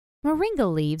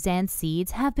Moringa leaves and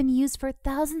seeds have been used for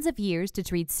thousands of years to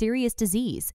treat serious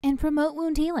disease and promote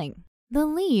wound healing. The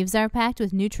leaves are packed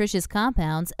with nutritious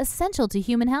compounds essential to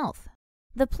human health.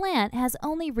 The plant has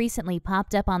only recently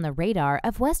popped up on the radar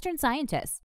of Western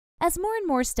scientists. As more and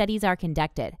more studies are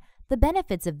conducted, the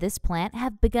benefits of this plant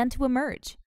have begun to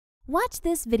emerge. Watch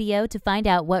this video to find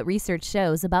out what research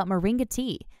shows about moringa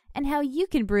tea and how you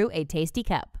can brew a tasty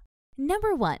cup.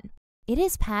 Number 1. It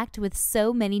is packed with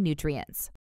so many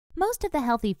nutrients. Most of the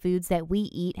healthy foods that we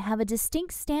eat have a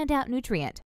distinct standout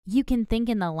nutrient. You can think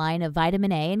in the line of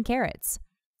vitamin A in carrots,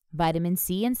 vitamin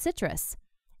C in citrus,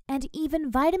 and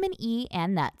even vitamin E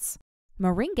and nuts.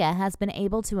 Moringa has been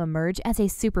able to emerge as a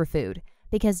superfood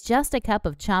because just a cup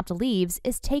of chopped leaves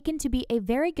is taken to be a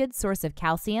very good source of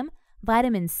calcium,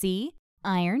 vitamin C,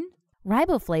 iron,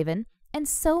 riboflavin, and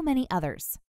so many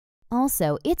others.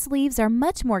 Also, its leaves are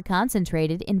much more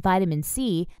concentrated in vitamin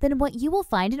C than what you will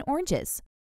find in oranges.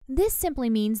 This simply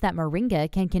means that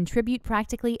moringa can contribute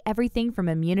practically everything from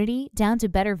immunity down to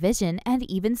better vision and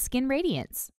even skin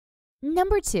radiance.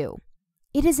 Number 2.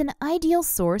 It is an ideal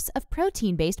source of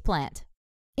protein-based plant.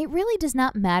 It really does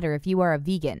not matter if you are a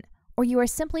vegan or you are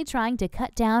simply trying to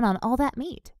cut down on all that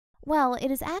meat. Well,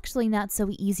 it is actually not so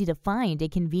easy to find a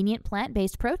convenient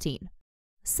plant-based protein.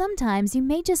 Sometimes you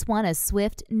may just want a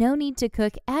swift,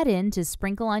 no-need-to-cook add-in to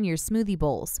sprinkle on your smoothie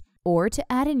bowls or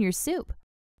to add in your soup.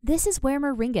 This is where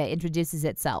moringa introduces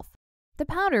itself. The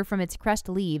powder from its crushed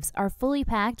leaves are fully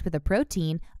packed with a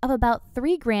protein of about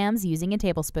 3 grams using a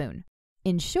tablespoon.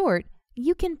 In short,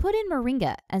 you can put in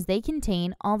moringa as they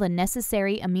contain all the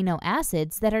necessary amino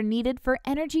acids that are needed for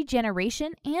energy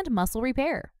generation and muscle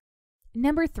repair.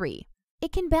 Number 3.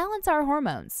 It can balance our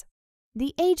hormones.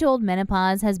 The age-old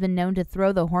menopause has been known to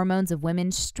throw the hormones of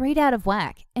women straight out of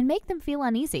whack and make them feel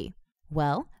uneasy.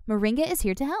 Well, moringa is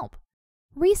here to help.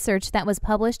 Research that was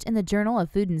published in the Journal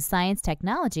of Food and Science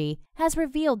Technology has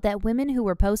revealed that women who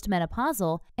were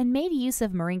postmenopausal and made use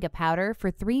of moringa powder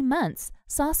for 3 months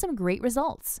saw some great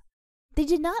results. They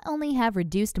did not only have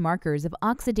reduced markers of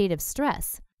oxidative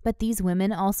stress, but these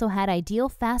women also had ideal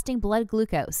fasting blood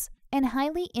glucose and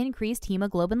highly increased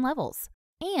hemoglobin levels.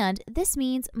 And this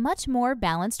means much more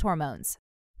balanced hormones.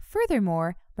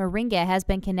 Furthermore, moringa has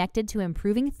been connected to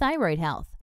improving thyroid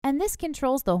health, and this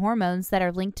controls the hormones that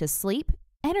are linked to sleep,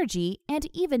 energy, and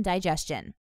even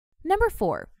digestion. Number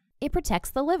 4. It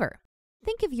protects the liver.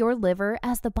 Think of your liver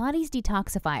as the body's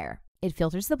detoxifier. It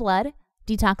filters the blood,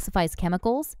 detoxifies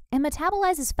chemicals, and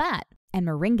metabolizes fat, and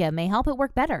moringa may help it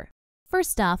work better.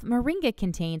 First off, moringa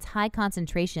contains high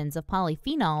concentrations of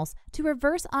polyphenols to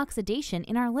reverse oxidation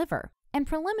in our liver, and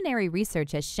preliminary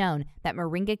research has shown that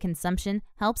moringa consumption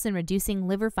helps in reducing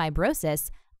liver fibrosis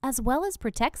as well as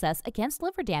protects us against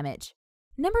liver damage.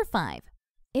 Number 5.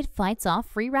 It fights off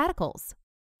free radicals.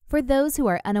 For those who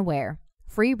are unaware,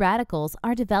 free radicals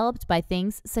are developed by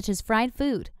things such as fried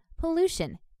food,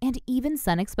 pollution, and even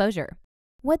sun exposure.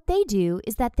 What they do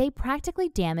is that they practically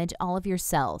damage all of your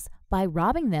cells by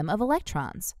robbing them of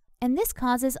electrons, and this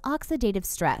causes oxidative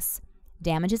stress,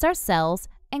 damages our cells,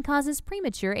 and causes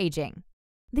premature aging.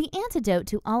 The antidote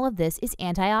to all of this is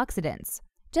antioxidants,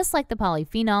 just like the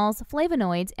polyphenols,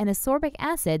 flavonoids, and ascorbic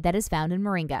acid that is found in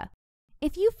moringa.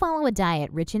 If you follow a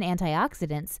diet rich in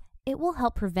antioxidants, it will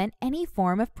help prevent any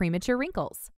form of premature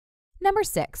wrinkles. Number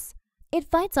 6.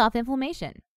 It fights off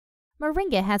inflammation.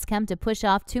 Moringa has come to push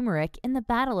off turmeric in the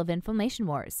battle of inflammation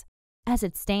wars. As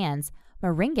it stands,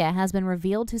 moringa has been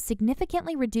revealed to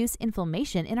significantly reduce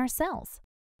inflammation in our cells.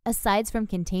 Aside from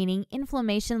containing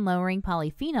inflammation-lowering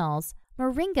polyphenols,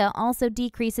 moringa also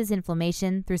decreases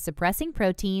inflammation through suppressing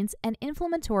proteins and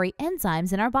inflammatory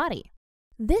enzymes in our body.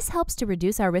 This helps to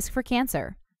reduce our risk for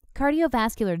cancer,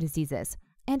 cardiovascular diseases,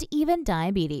 and even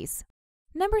diabetes.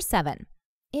 Number 7.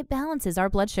 It balances our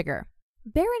blood sugar.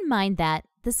 Bear in mind that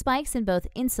the spikes in both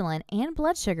insulin and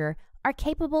blood sugar are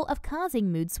capable of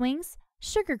causing mood swings,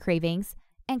 sugar cravings,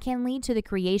 and can lead to the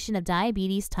creation of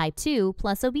diabetes type 2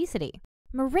 plus obesity.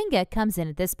 Moringa comes in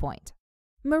at this point.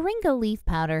 Moringa leaf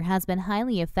powder has been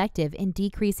highly effective in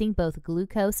decreasing both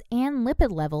glucose and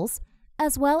lipid levels,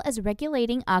 as well as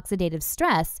regulating oxidative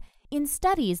stress in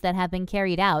studies that have been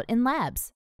carried out in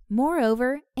labs.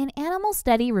 Moreover, an animal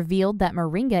study revealed that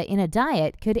moringa in a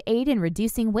diet could aid in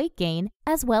reducing weight gain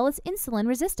as well as insulin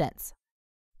resistance.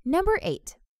 Number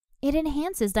 8. It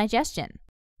enhances digestion.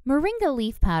 Moringa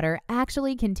leaf powder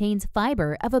actually contains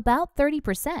fiber of about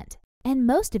 30%, and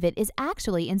most of it is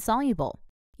actually insoluble.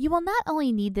 You will not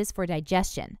only need this for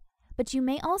digestion, but you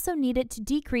may also need it to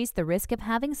decrease the risk of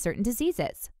having certain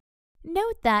diseases.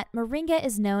 Note that moringa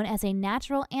is known as a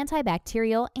natural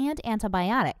antibacterial and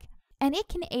antibiotic, and it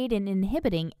can aid in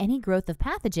inhibiting any growth of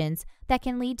pathogens that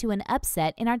can lead to an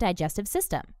upset in our digestive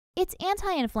system. Its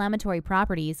anti-inflammatory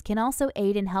properties can also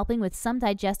aid in helping with some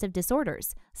digestive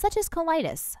disorders, such as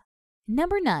colitis.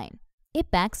 Number 9.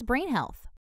 It backs brain health.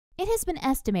 It has been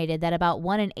estimated that about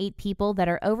 1 in 8 people that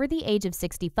are over the age of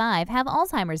 65 have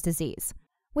Alzheimer's disease.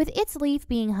 With its leaf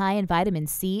being high in vitamin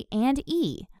C and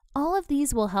E, all of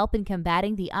these will help in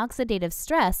combating the oxidative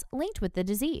stress linked with the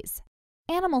disease.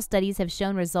 Animal studies have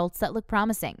shown results that look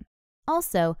promising.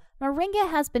 Also, moringa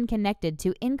has been connected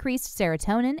to increased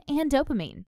serotonin and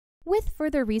dopamine. With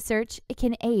further research, it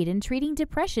can aid in treating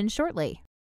depression shortly.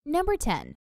 Number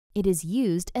 10. It is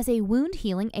used as a wound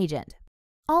healing agent.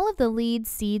 All of the leaves,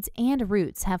 seeds, and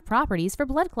roots have properties for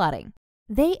blood clotting.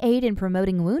 They aid in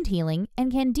promoting wound healing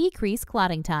and can decrease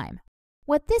clotting time.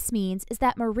 What this means is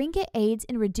that moringa aids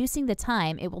in reducing the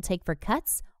time it will take for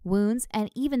cuts, wounds, and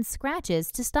even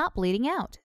scratches to stop bleeding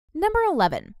out. Number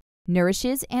 11.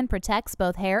 Nourishes and protects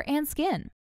both hair and skin.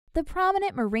 The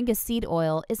prominent moringa seed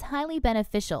oil is highly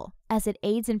beneficial as it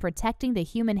aids in protecting the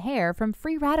human hair from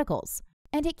free radicals,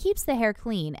 and it keeps the hair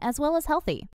clean as well as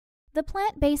healthy. The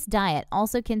plant-based diet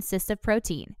also consists of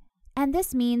protein, and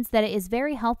this means that it is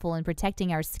very helpful in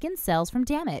protecting our skin cells from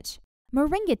damage.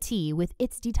 Moringa tea with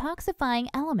its detoxifying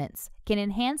elements can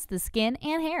enhance the skin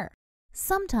and hair.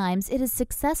 Sometimes it is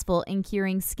successful in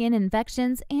curing skin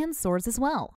infections and sores as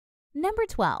well. Number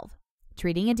 12.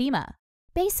 Treating edema.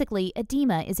 Basically,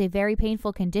 edema is a very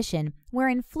painful condition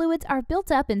wherein fluids are built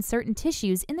up in certain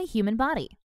tissues in the human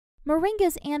body.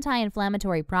 Moringa's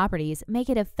anti-inflammatory properties make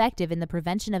it effective in the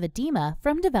prevention of edema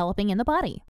from developing in the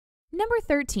body. Number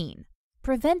 13.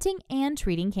 Preventing and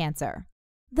treating cancer.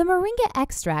 The moringa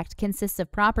extract consists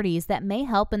of properties that may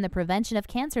help in the prevention of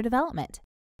cancer development.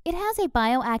 It has a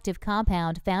bioactive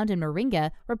compound found in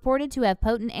moringa reported to have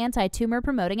potent anti-tumor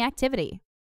promoting activity.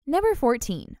 Number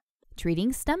 14.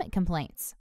 Treating stomach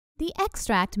complaints. The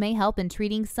extract may help in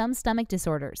treating some stomach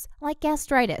disorders like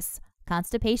gastritis,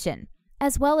 constipation,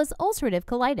 as well as ulcerative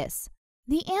colitis.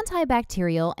 The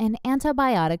antibacterial and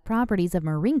antibiotic properties of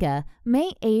moringa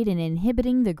may aid in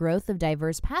inhibiting the growth of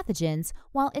diverse pathogens,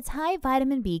 while its high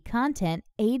vitamin B content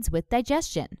aids with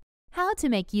digestion. How to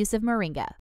make use of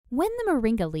moringa. When the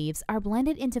moringa leaves are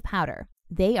blended into powder,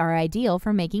 they are ideal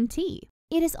for making tea.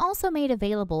 It is also made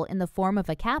available in the form of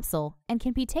a capsule and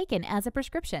can be taken as a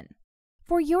prescription.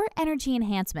 For your energy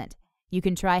enhancement, you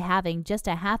can try having just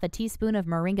a half a teaspoon of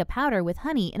moringa powder with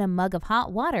honey in a mug of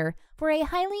hot water for a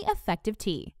highly effective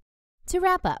tea. To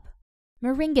wrap up,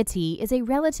 moringa tea is a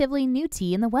relatively new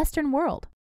tea in the Western world.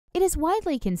 It is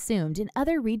widely consumed in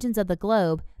other regions of the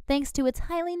globe thanks to its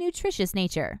highly nutritious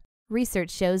nature.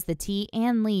 Research shows the tea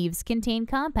and leaves contain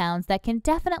compounds that can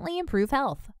definitely improve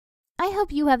health. I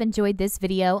hope you have enjoyed this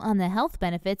video on the health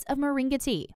benefits of moringa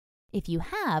tea. If you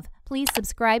have, please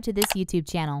subscribe to this YouTube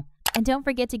channel. And don't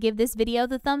forget to give this video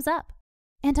the thumbs up.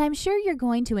 And I'm sure you're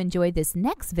going to enjoy this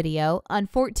next video on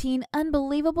 14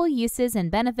 unbelievable uses and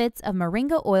benefits of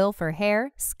moringa oil for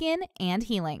hair, skin, and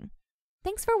healing.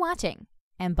 Thanks for watching,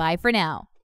 and bye for now.